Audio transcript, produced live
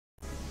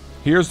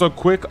Here's a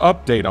quick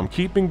update. I'm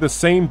keeping the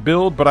same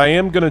build, but I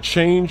am going to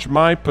change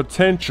my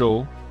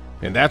potential,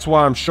 and that's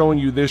why I'm showing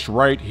you this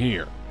right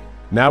here.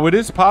 Now, it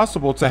is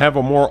possible to have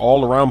a more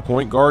all-around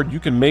point guard. You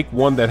can make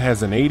one that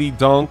has an 80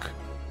 dunk,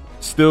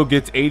 still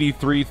gets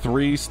 83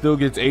 3, still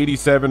gets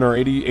 87 or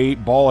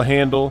 88 ball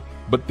handle,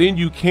 but then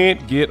you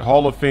can't get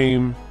Hall of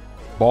Fame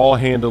ball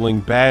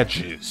handling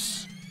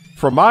badges.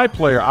 For my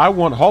player, I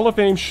want Hall of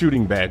Fame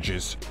shooting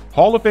badges,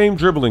 Hall of Fame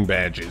dribbling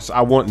badges.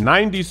 I want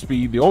 90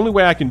 speed. The only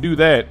way I can do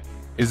that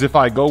is if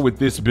I go with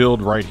this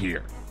build right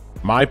here.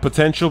 My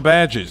potential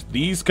badges,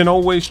 these can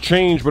always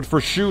change, but for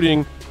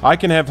shooting, I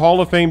can have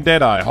Hall of Fame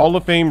Deadeye, Hall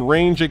of Fame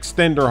range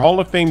extender, Hall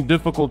of Fame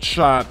difficult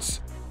shots.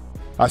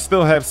 I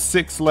still have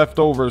 6 left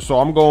over, so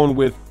I'm going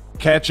with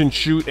catch and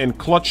shoot and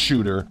clutch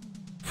shooter.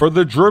 For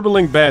the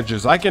dribbling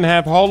badges, I can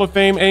have Hall of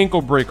Fame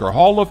ankle breaker,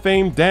 Hall of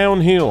Fame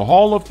downhill,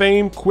 Hall of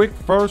Fame quick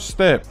first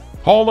step,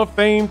 Hall of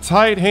Fame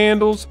tight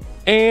handles,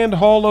 and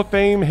Hall of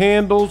Fame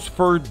handles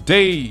for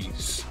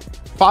days.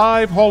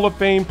 5 Hall of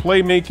Fame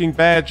playmaking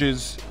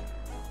badges.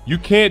 You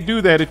can't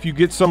do that if you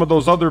get some of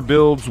those other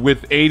builds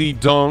with 80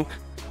 dunk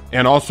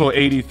and also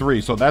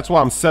 83. So that's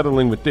why I'm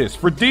settling with this.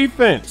 For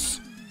defense,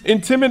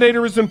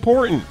 Intimidator is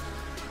important.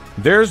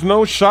 There's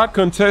no shot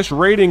contest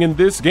rating in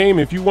this game.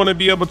 If you want to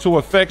be able to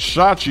affect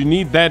shots, you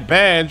need that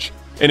badge.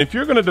 And if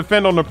you're going to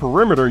defend on the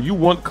perimeter, you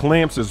want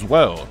clamps as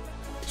well.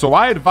 So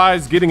I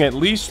advise getting at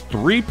least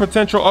 3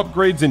 potential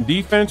upgrades in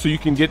defense so you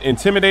can get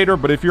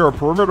Intimidator. But if you're a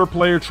perimeter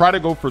player, try to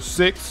go for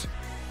 6.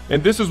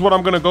 And this is what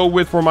I'm going to go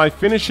with for my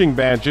finishing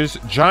badges,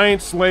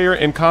 Giant Slayer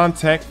and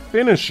Contact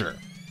Finisher.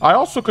 I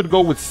also could go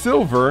with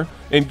Silver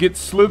and get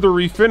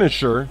Slithery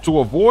Finisher to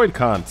avoid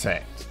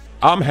contact.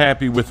 I'm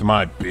happy with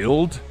my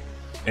build.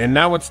 And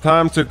now it's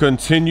time to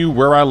continue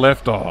where I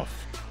left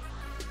off.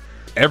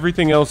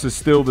 Everything else is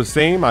still the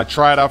same. I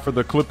tried out for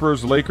the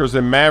Clippers, Lakers,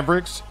 and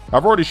Mavericks.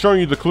 I've already shown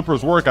you the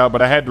Clippers workout,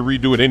 but I had to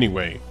redo it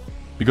anyway.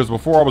 Because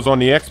before I was on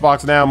the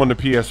Xbox, now I'm on the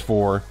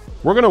PS4.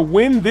 We're going to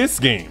win this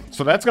game,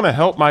 so that's going to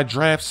help my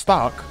draft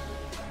stock.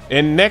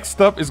 And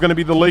next up is going to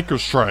be the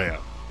Lakers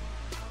tryout.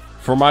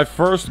 For my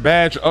first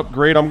badge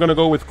upgrade, I'm going to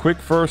go with quick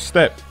first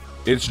step.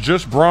 It's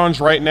just bronze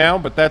right now,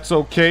 but that's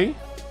okay.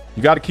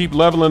 You got to keep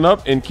leveling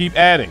up and keep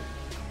adding.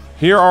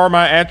 Here are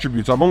my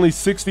attributes. I'm only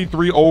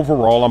 63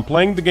 overall. I'm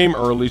playing the game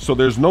early, so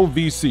there's no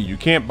VC. You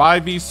can't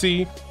buy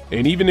VC,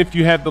 and even if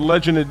you have the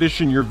Legend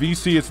Edition, your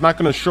VC, it's not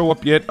going to show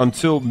up yet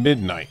until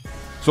midnight.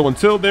 So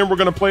until then, we're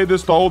going to play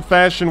this the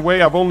old-fashioned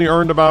way. I've only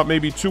earned about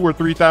maybe 2,000 or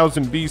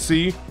 3,000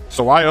 VC,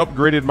 so I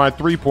upgraded my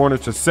three-pointer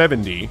to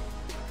 70.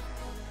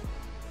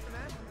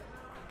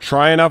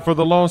 Trying out for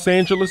the Los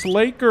Angeles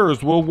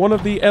Lakers. Will one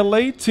of the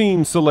LA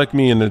teams select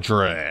me in the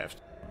draft?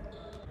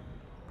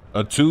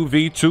 A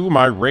 2v2,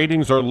 my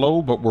ratings are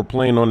low, but we're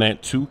playing on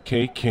that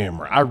 2K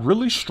camera. I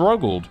really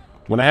struggled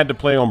when I had to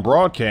play on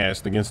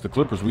broadcast against the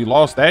Clippers. We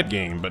lost that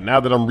game, but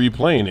now that I'm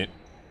replaying it,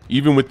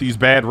 even with these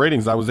bad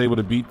ratings, I was able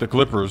to beat the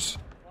Clippers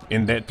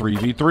in that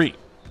 3v3.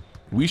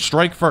 We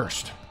strike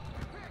first.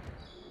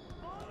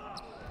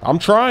 I'm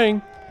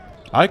trying.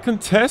 I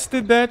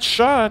contested that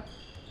shot,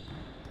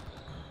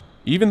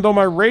 even though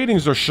my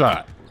ratings are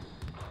shot.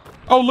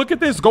 Oh, look at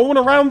this, going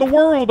around the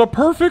world, a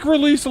perfect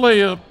release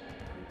layup.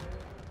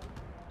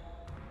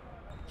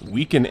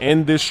 We can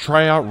end this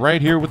tryout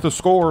right here with the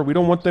score. We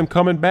don't want them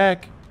coming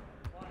back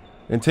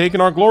and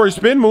taking our glory.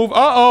 Spin move.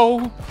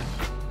 Uh-oh.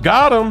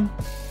 Got him.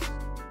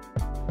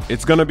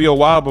 It's going to be a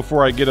while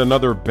before I get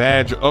another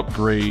badge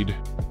upgrade,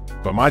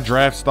 but my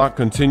draft stock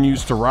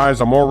continues to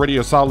rise. I'm already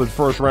a solid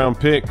first-round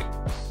pick.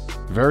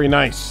 Very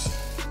nice.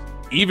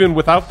 Even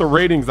without the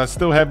ratings, I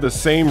still have the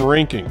same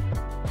ranking.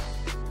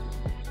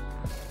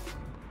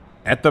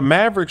 At the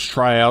Mavericks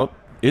tryout,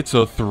 it's a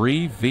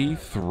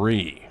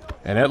 3v3.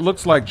 And that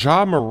looks like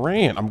Ja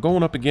Morant. I'm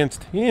going up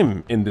against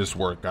him in this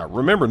workout.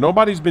 Remember,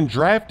 nobody's been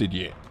drafted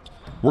yet.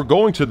 We're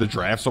going to the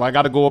draft, so I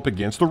got to go up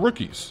against the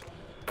rookies.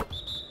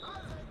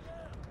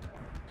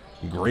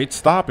 Great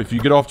stop. If you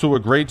get off to a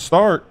great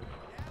start,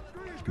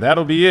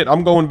 that'll be it.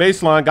 I'm going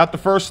baseline. Got the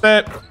first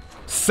step.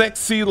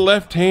 Sexy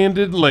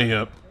left-handed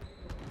layup.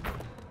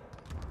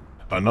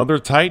 Another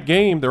tight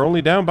game. They're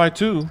only down by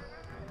 2.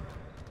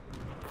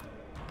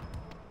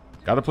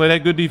 Got to play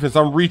that good defense.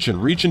 I'm reaching.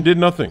 Reaching did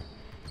nothing.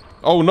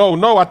 Oh, no,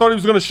 no. I thought he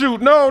was going to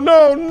shoot. No,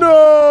 no,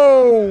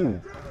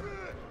 no.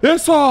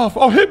 It's off.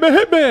 Oh, hit me,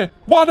 hit me.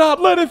 Why not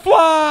let it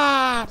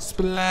fly?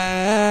 Splash.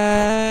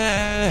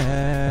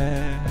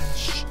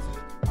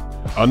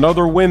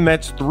 Another win.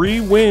 That's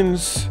 3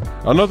 wins.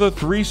 Another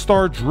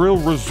 3-star drill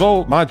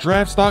result. My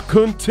draft stock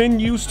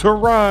continues to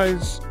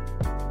rise.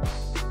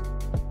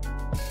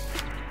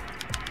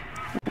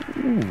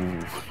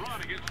 Ooh.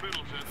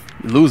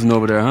 You're losing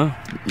over there, huh?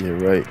 Yeah,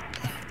 right.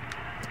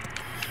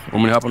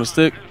 Want me to hop on the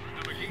stick?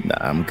 Nah,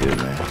 I'm good,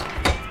 man.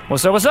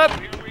 What's up, what's up?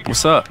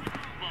 What's up?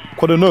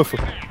 Quite enough.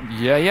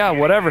 Yeah,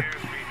 whatever.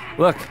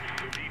 Look,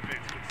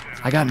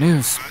 I got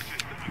news.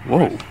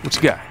 Whoa, what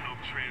you got?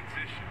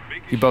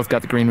 You both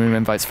got the green room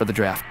invites for the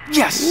draft.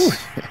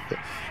 Yes!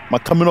 My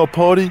coming up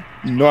party,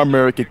 no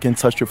American can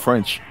touch your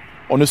French.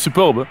 On est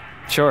superbe.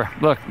 Sure.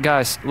 Look,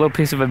 guys, a little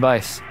piece of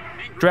advice.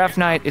 Draft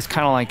night is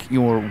kind of like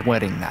your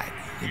wedding night.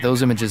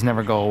 Those images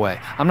never go away.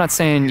 I'm not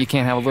saying you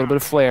can't have a little bit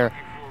of flair,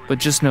 but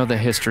just know that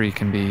history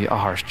can be a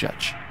harsh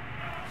judge.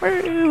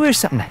 Where's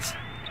something nice?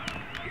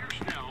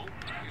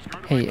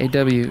 Hey,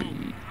 AW,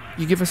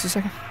 you give us a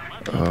second?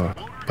 Pas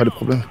de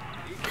problème.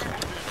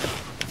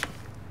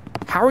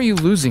 How are you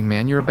losing,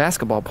 man? You're a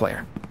basketball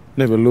player.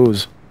 Never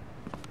lose.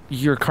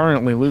 You're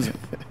currently losing.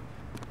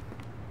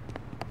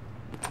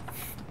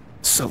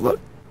 So look,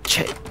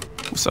 Che.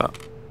 What's up?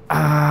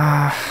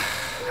 I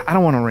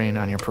don't want to rain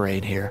on your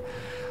parade here,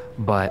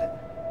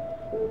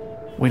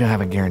 but we don't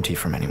have a guarantee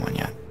from anyone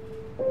yet.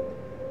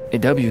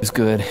 AW is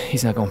good.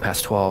 He's not going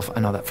past 12. I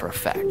know that for a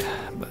fact,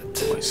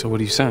 but... Wait, so what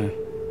are you saying?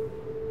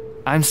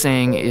 I'm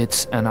saying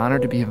it's an honor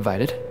to be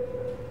invited,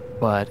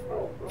 but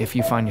if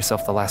you find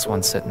yourself the last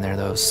one sitting there,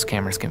 those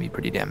cameras can be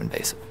pretty damn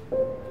invasive.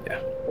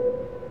 Yeah.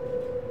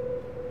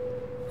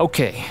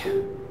 Okay.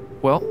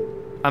 Well,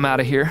 I'm out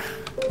of here.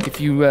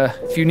 If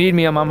you need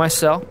me, I'm on my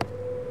cell.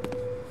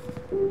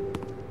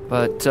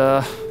 But,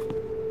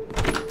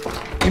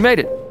 you made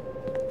it.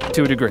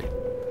 To a degree.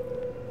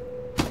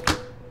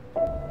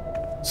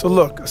 So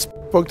look, I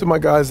spoke to my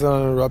guys at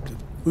Uninterrupted.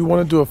 We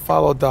want to do a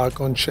follow doc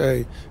on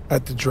Che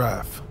at the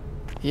draft.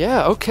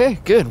 Yeah, okay,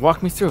 good.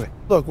 Walk me through it.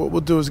 Look, what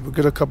we'll do is we'll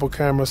get a couple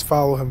cameras,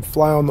 follow him,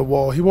 fly on the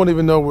wall. He won't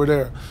even know we're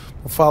there.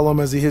 We'll follow him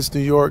as he hits New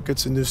York,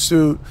 gets a new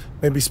suit,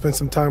 maybe spend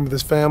some time with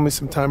his family,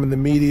 some time in the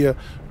media,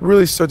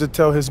 really start to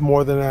tell his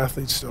more than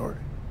athlete story.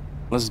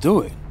 Let's do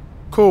it.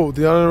 Cool,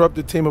 the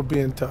Uninterrupted team will be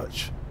in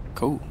touch.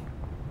 Cool.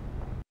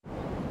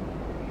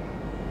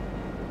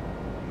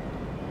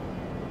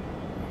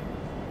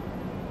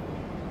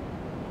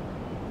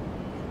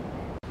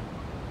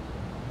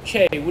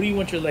 Che, what do you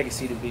want your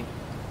legacy to be?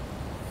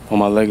 I want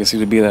my legacy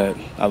to be that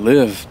I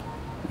lived,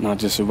 not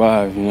just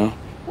survived, you know?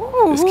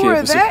 Ooh, who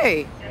are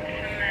they?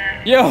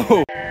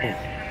 Yo!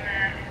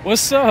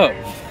 What's up?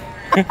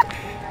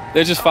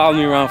 They're just following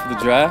me around for the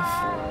draft.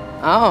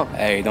 Oh.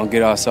 Hey, don't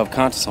get all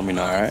self-conscious on me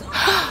now, all right?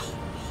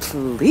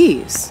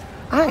 Please.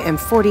 I am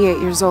 48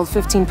 years old,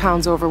 15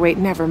 pounds overweight,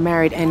 never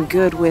married, and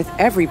good with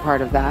every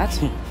part of that.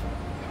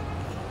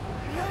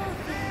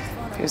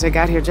 Appears I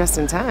got here just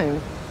in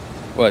time.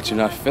 What, you're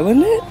not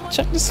feeling it?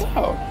 Check this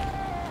out.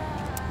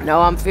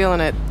 No, I'm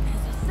feeling it.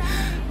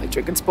 Like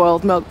drinking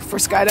spoiled milk before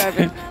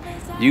skydiving.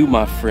 You,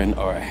 my friend,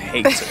 are a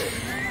hater.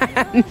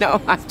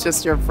 No, I'm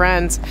just your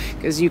friend,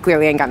 because you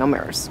clearly ain't got no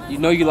mirrors. You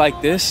know you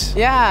like this?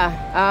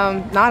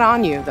 Yeah, not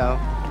on you, though.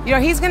 You know,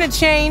 he's gonna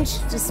change,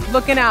 just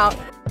looking out.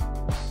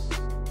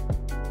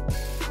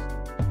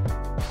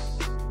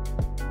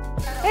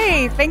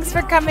 Hey, thanks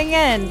for coming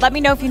in. Let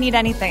me know if you need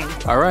anything.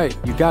 All right,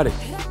 you got it.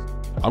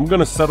 I'm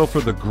gonna settle for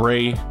the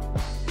gray.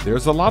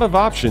 There's a lot of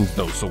options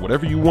though, so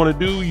whatever you want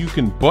to do, you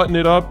can button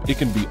it up, it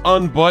can be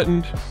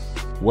unbuttoned,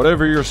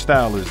 whatever your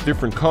style is,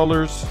 different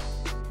colors.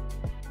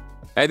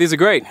 Hey, these are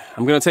great.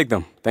 I'm gonna take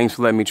them. Thanks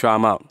for letting me try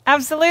them out.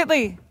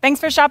 Absolutely.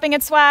 Thanks for shopping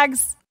at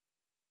Swags.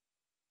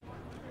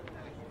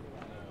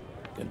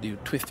 Gonna do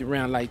twist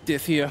around like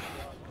this here.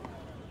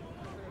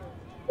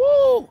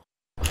 Woo!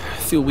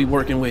 See what we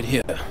working with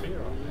here.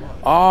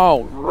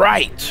 All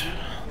right.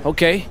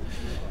 Okay.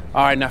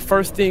 All right, now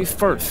first things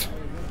first.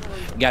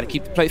 Got to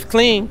keep the place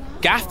clean.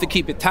 Got to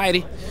keep it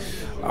tidy.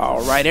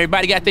 All right,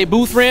 everybody got their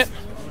booth rent?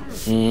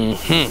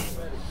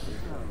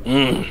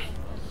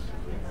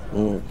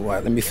 Oh, boy,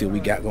 let me see what we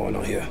got going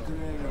on here.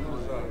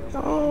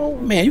 Oh,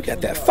 man, you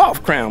got that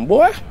soft crown,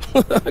 boy.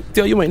 I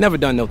tell you, ain't never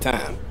done no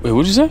time. Wait,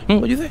 what'd you say?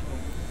 What'd you say?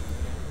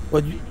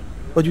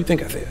 What'd you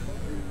think I said?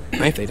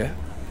 I ain't say that.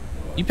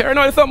 You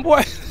paranoid or something,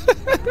 boy?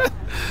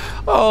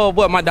 Oh,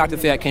 boy, my doctor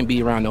said I can't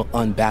be around no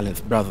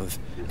unbalanced brothers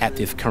at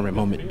this current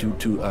moment due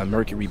to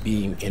Mercury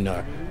being in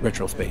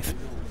retro space.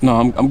 No,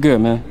 I'm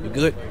good, man. You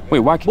good? Wait,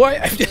 why? Boy,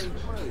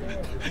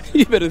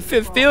 you better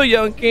sit still,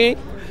 young king,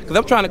 because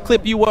I'm trying to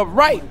clip you up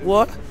right,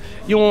 boy.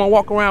 You don't want to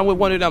walk around with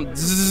one of them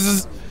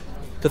zzz,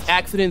 because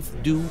accidents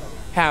do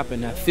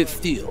happen. Now, sit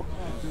still.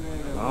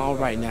 All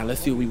right, now,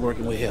 let's see what we're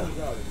working with here.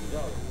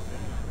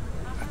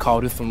 I call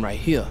this one right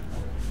here,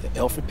 the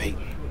Alfred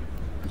Payton.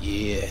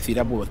 Yeah, see,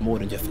 that boy was more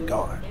than just a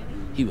guard.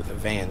 He was a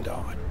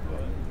vanguard.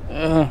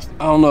 I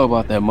don't know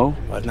about that, Mo.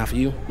 Well, it's not for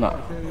you? Nah.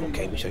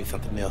 Okay, let me show you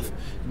something else.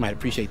 You might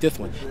appreciate this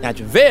one. Now,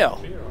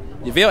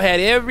 JaVale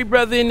had every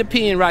brother in the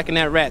pen rocking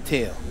that rat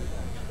tail.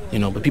 You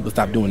know, but people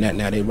stopped doing that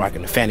now. They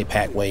rocking the fanny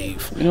pack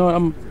wave. You know what?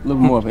 I'm a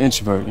little more of an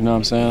introvert, you know what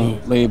I'm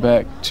saying? Laid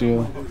back,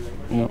 chill,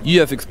 you know. You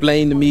just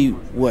explained to me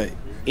what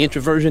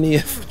introversion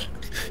is.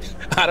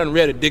 I done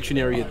read a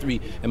dictionary of 3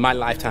 in my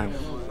lifetime.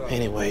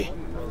 Anyway,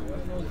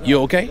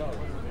 you okay?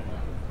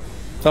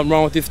 Something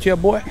wrong with this chair,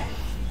 boy?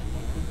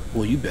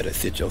 Well, you better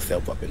sit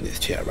yourself up in this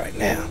chair right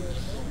now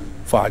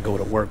before I go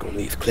to work on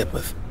these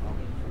clippers.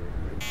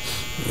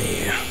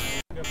 Yeah,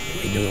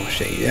 we gonna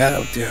shade that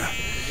out there.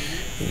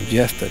 And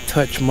just a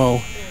touch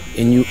more,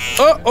 and you.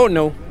 Oh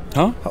no.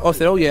 Huh? I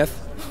said, oh yes.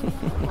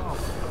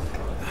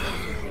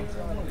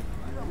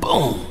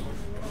 Boom.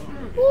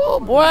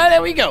 Oh boy,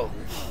 there we go.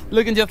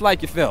 Looking just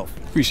like yourself.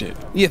 Appreciate it.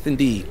 Yes,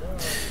 indeed.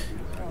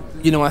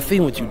 You know, I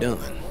seen what you done.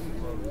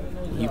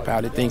 You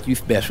probably think you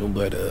special,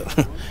 but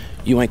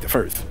you ain't the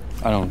first.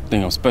 I don't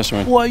think I'm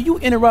special. Boy, you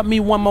interrupt me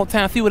one more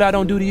time, see what I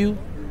don't do to you?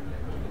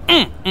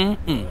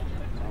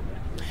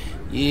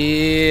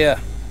 Yeah.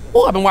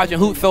 Oh, I've been watching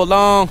hoops so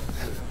long.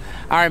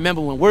 I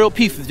remember when world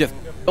peace was just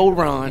so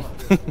run.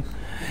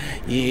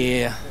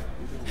 Yeah.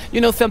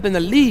 You know something, the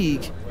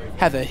league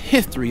has a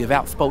history of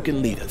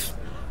outspoken leaders.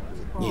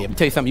 Yeah, let me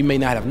tell you something you may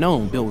not have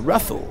known. Bill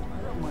Russell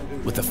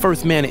was the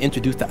first man to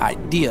introduce the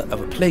idea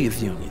of a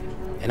players' union.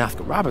 And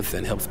Oscar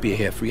Robertson helped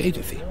spearhead free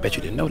agency. Bet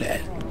you didn't know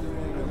that.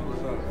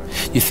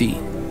 You see,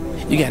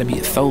 you gotta be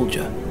a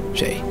soldier,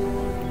 Shay.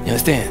 You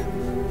understand?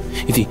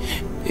 You see,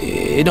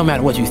 it don't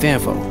matter what you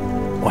stand for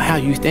or how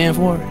you stand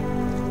for it,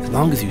 as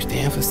long as you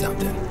stand for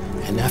something.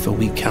 And that's what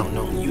we count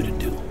on you to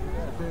do.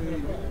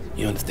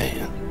 You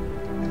understand?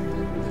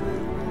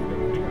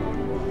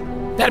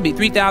 That'd be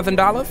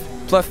 $3,000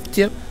 plus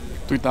tip.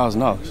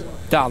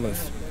 $3,000.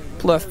 Dollars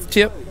plus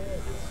tip.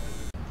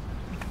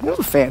 Ooh,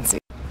 fancy.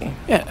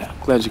 Yeah,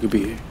 glad you could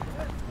be here.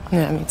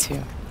 Yeah, me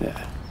too.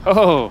 Yeah.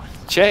 Oh,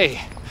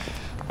 Jay.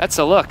 That's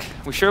a look.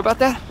 We sure about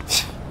that?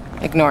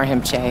 Ignore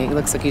him, Che. He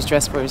looks like he's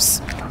dressed for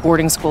his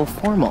boarding school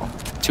formal.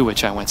 To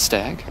which I went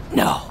stag.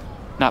 No.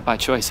 Not by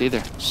choice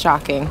either.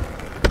 Shocking.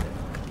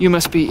 You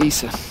must be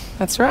Issa.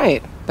 That's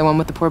right. The one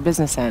with the poor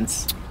business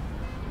sense.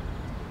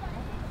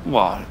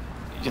 Well,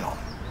 you know.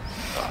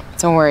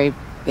 Don't worry,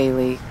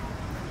 Bailey.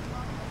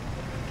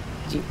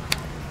 You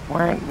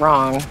weren't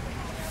wrong.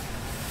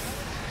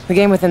 The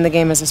game within the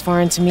game is as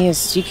foreign to me as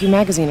GQ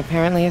magazine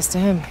apparently is to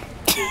him.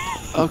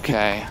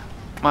 Okay.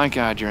 My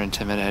God, you're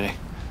intimidating.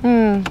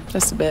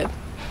 Just a bit.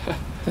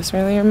 This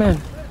really your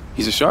man.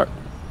 He's a shark.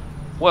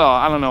 Well,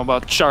 I don't know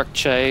about shark,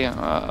 Che.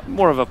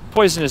 More of a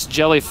poisonous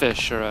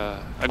jellyfish or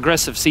a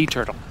aggressive sea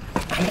turtle.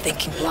 I'm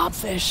thinking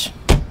blobfish.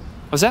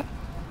 What's that?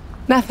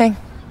 Nothing.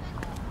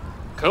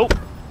 Cool.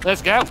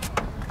 Let's go.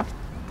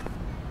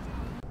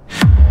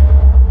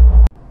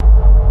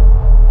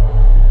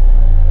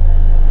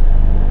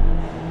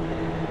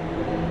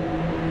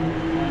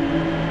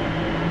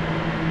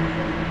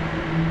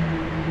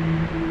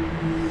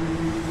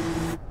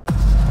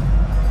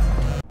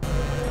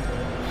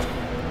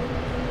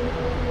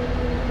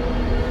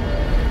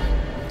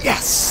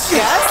 Yes!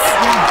 Yes!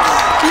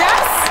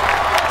 Yes!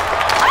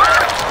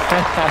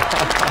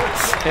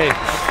 Hey.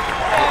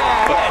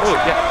 Oh,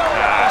 yeah.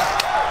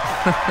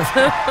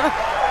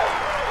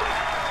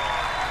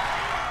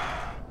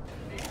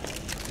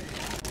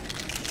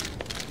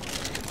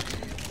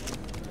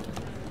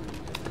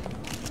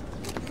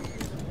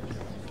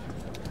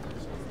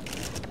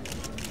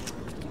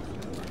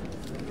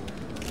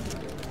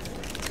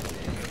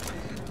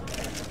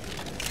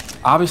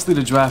 Obviously,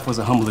 the draft was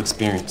a humble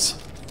experience.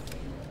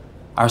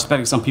 I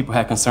respected some people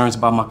had concerns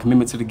about my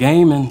commitment to the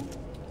game, and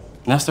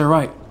that's their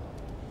right.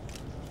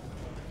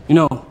 You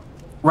know,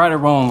 right or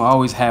wrong, I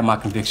always had my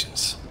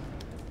convictions,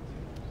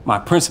 my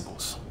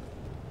principles,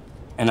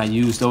 and I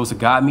used those to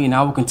guide me, and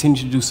I will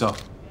continue to do so.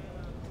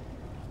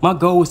 My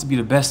goal is to be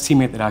the best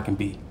teammate that I can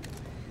be,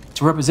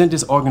 to represent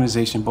this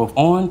organization both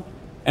on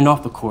and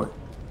off the court,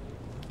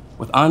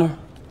 with honor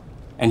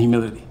and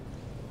humility.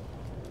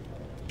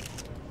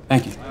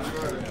 Thank you.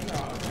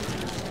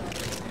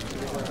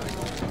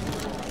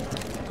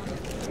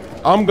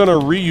 I'm gonna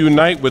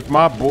reunite with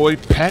my boy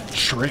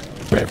Patrick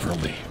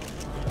Beverly.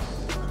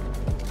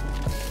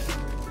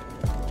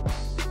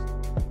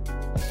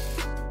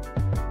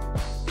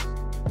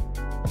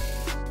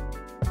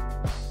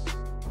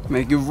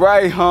 Make it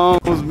right,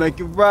 Holmes, make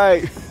it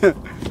right.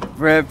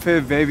 Brad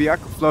Pitt, baby, I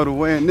can float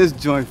away in this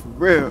joint for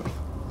real.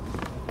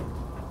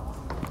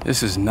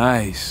 This is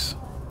nice.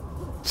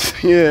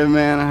 Yeah,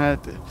 man, I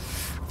had to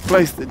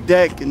place the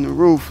deck and the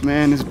roof,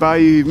 man. This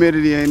bayou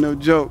humidity ain't no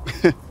joke.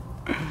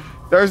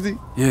 Thirsty?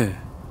 Yeah.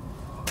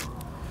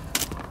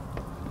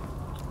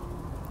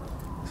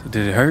 So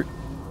did it hurt?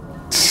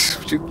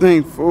 What you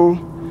think, fool?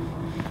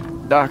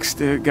 Doc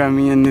still got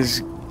me in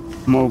this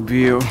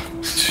mobile.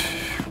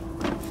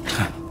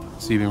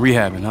 So you've been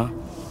rehabbing, huh?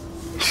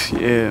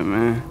 Yeah,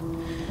 man.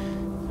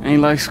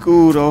 Ain't like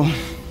school, though.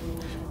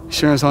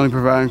 Insurance only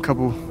providing a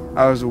couple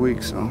hours a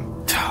week, so.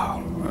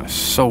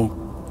 So.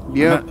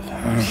 Yep.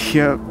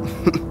 Yep.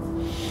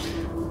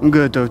 I'm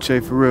good, though, Che,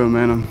 for real,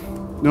 man. I'm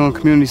doing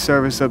community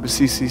service up at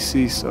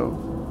CCC, so.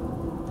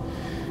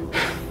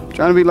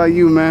 Trying to be like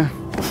you, man.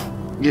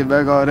 Get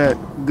back all that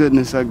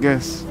goodness, I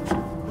guess.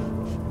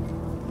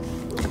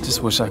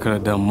 Just wish I could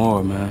have done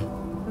more, man.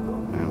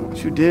 Man,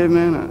 what you did,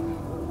 man,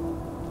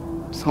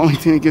 it's the only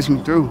thing that gets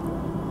me through.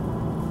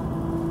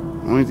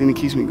 The only thing that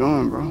keeps me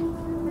going, bro.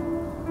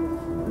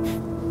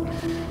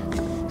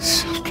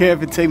 So, I don't care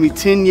if it take me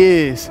 10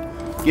 years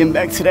getting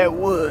back to that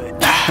wood.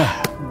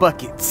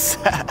 Buckets.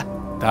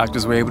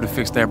 Doctors were able to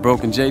fix that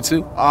broken J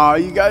too? Oh,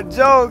 you got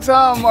jokes,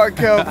 huh,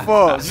 Markel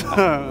Foss?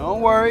 Don't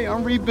worry,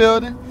 I'm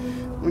rebuilding.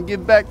 I'm gonna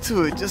get back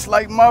to it, just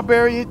like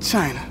Marbury in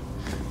China.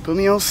 Put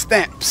me on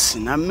stamps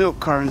and not milk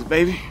cartons,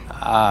 baby.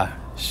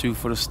 Shoot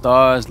for the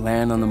stars,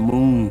 land on the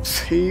moon.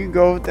 Here you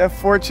go with that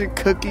fortune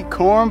cookie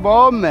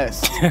cornball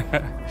mess.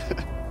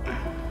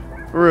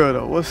 For real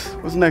though,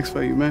 what's next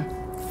for you, man?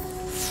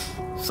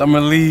 Summer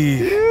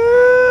league.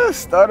 Yeah,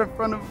 started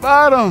from the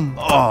bottom.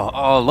 Oh,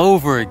 all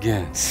over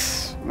again.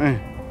 Man.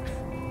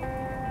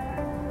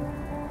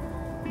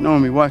 You know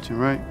me watching,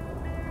 right?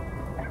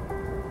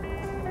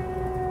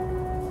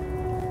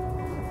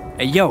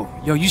 Hey, yo,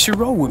 you should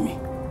roll with me.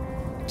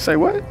 Say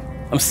what?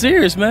 I'm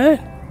serious,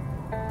 man.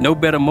 No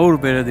better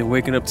motivator than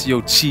waking up to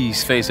your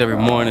cheese face every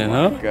morning,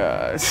 huh?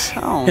 Gosh,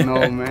 I don't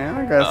know, man.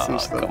 I got some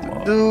stuff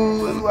to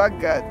do. I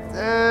got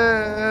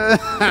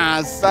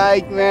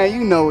psych, man.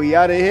 You know we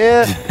out of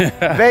here.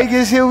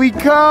 Vegas, here we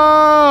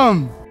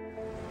come.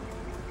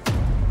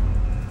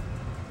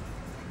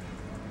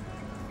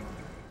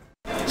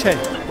 Che.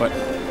 What?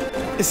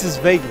 This is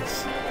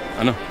Vegas.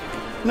 I know.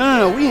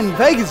 No, we in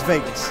Vegas.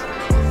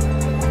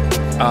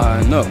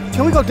 No.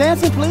 Can we go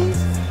dancing,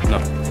 please? No.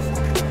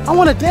 I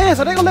want to dance.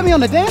 Are they gonna let me on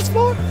the dance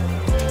floor?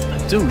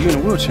 Dude, you're in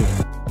a wheelchair.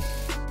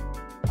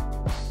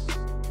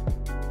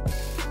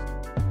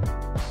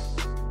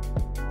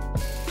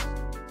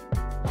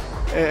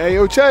 Hey,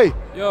 yo, Che.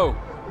 Yo.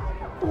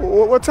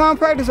 What time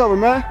practice over,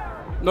 man?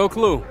 No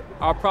clue.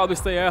 I'll probably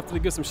stay after to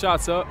get some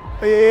shots up.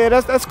 Yeah,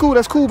 that's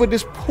cool. But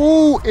this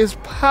pool is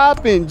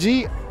popping,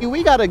 G.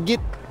 We gotta get.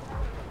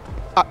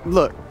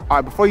 Look, all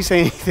right. Before you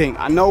say anything,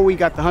 I know we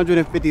got the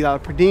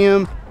 $150 per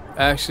diem.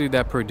 Actually,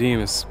 that per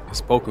diem is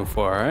spoken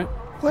for, all right?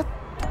 What?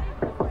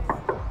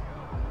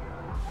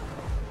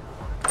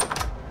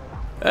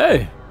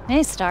 Hey.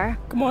 Hey, Star.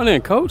 Come on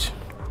in, coach.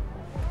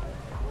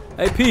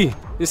 Hey, P.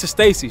 This is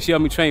Stacy. She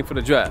helped me train for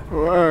the draft.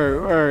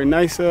 Word.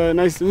 Nice to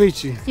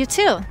meet you. You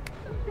too.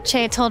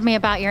 Che told me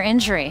about your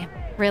injury.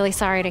 Really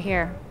sorry to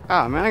hear.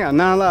 Ah, man, I got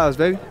 9 lives,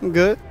 baby. I'm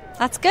good.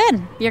 That's good.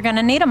 You're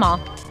gonna need them all.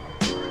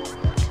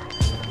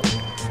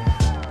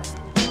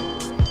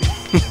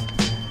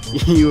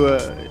 You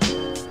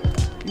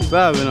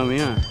vibing on me,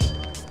 huh?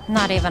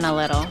 Not even a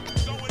little.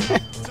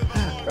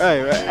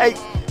 Right. Hey,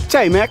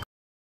 Che, man,